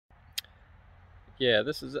Yeah,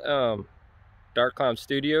 this is Dark Clown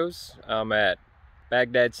Studios. I'm at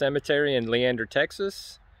Bagdad Cemetery in Leander,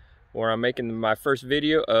 Texas, where I'm making my first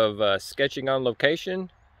video of sketching on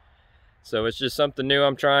location. So it's just something new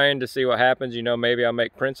I'm trying to see what happens. You know, maybe I'll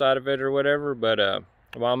make prints out of it or whatever. But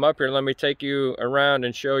while I'm up here, let me take you around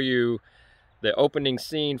and show you the opening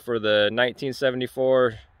scene for the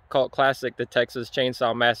 1974 cult classic, the Texas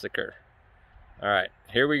Chainsaw Massacre. All right,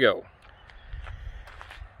 here we go.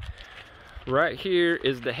 Right here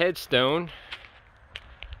is the headstone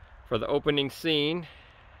for the opening scene.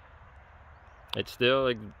 It's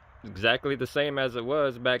still exactly the same as it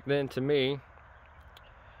was back then to me.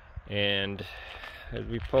 And as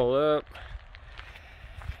we pull up,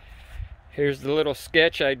 here's the little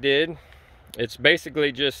sketch I did. It's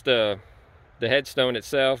basically just the headstone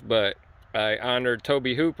itself, but I honored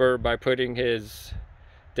Toby Hooper by putting his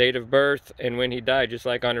date of birth and when he died, just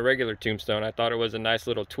like on a regular tombstone. I thought it was a nice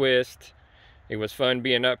little twist. It was fun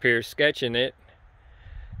being up here sketching it,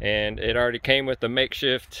 and it already came with a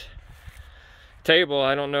makeshift table.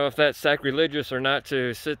 I don't know if that's sacrilegious or not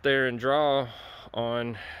to sit there and draw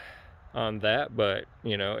on that, but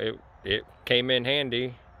you know, it came in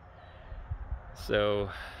handy. So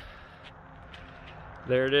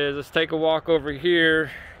there it is. Let's take a walk over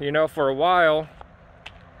here. You know, for a while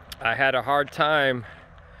I had a hard time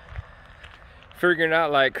figuring out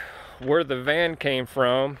like where the van came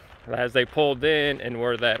from as they pulled in and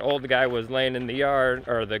where that old guy was laying in the yard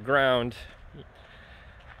or the ground,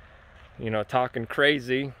 you know, talking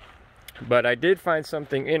crazy. But I did find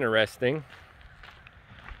something interesting.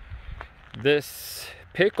 This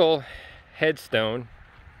pickle headstone,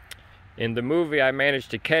 in the movie I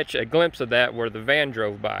managed to catch a glimpse of that where the van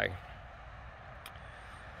drove by.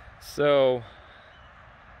 So,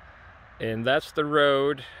 and that's the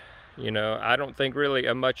road. You know, I don't think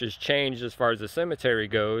really much has changed as far as the cemetery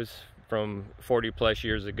goes from 40 plus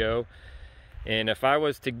years ago. And if I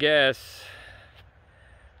was to guess,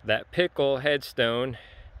 that pickle headstone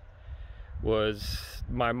was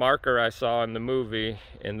my marker I saw in the movie.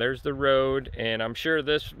 And there's the road, and I'm sure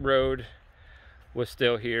this road was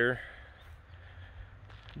still here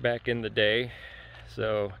back in the day.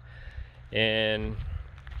 So, and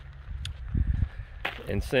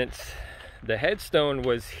since the headstone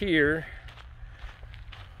was here,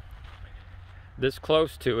 this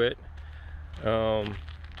close to it, and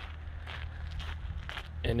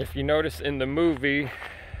if you notice in the movie,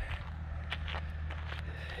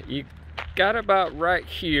 you got about right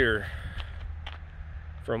here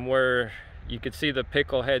from where you could see the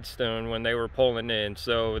pickle headstone when they were pulling in.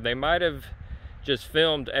 So they might have just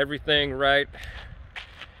filmed everything right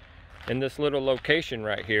in this little location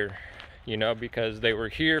right here, you know, because they were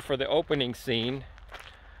here for the opening scene,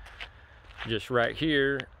 just right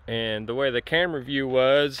here. And the way the camera view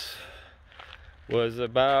was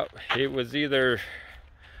about, it was either,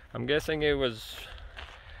 I'm guessing it was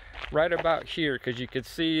right about here, because you could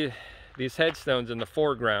see these headstones in the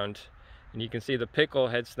foreground, and you can see the pickle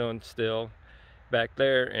headstone still back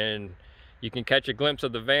there, and you can catch a glimpse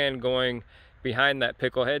of the van going behind that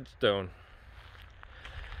pickle headstone.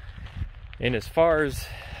 And as far as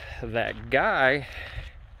that guy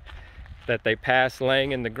that they passed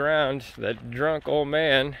laying in the ground, that drunk old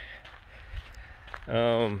man,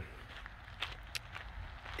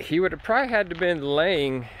 he would have probably had to been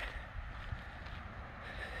laying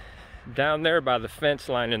down there by the fence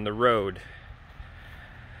line in the road,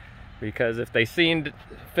 because if they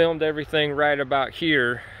filmed everything right about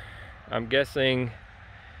here, I'm guessing,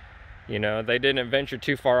 you know, they didn't venture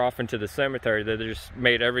too far off into the cemetery. They just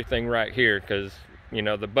made everything right here, because you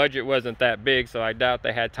know, the budget wasn't that big, so I doubt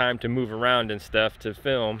they had time to move around and stuff to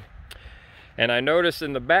film. And I noticed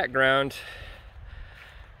in the background,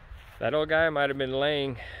 that old guy might have been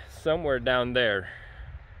laying somewhere down there,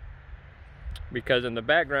 because in the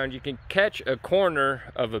background you can catch a corner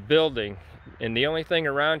of a building, and the only thing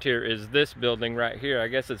around here is this building right here. I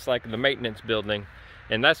guess it's like the maintenance building,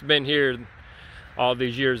 and that's been here all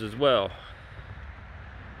these years as well.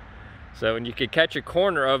 So, and you could catch a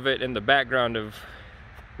corner of it in the background of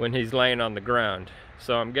when he's laying on the ground.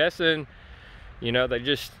 So I'm guessing, you know, they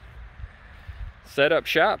just set up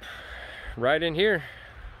shop right in here.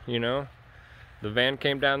 You know, the van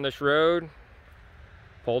came down this road,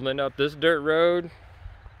 pulled in up this dirt road,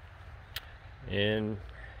 and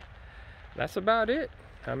that's about it.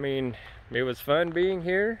 I mean, it was fun being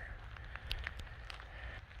here.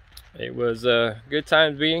 It was good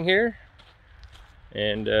times being here,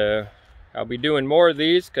 and I'll be doing more of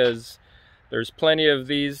these because there's plenty of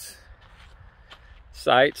these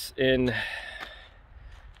sites in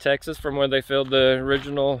Texas from where they filmed the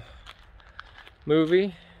original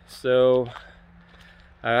movie. So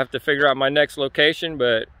I have to figure out my next location,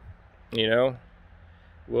 but you know,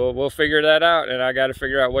 we'll figure that out. And I got to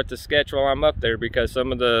figure out what to sketch while I'm up there, because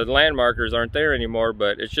some of the landmarkers aren't there anymore.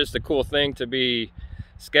 But it's just a cool thing to be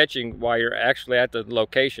sketching while you're actually at the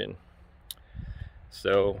location.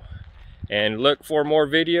 So, and look for more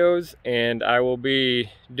videos, and I will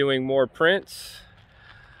be doing more prints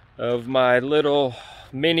of my little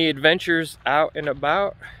mini adventures out and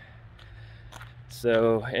about.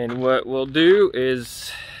 So, and what we'll do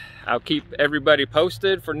is I'll keep everybody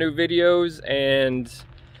posted for new videos and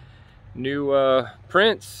new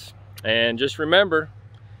prints. And just remember,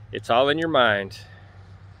 it's all in your mind.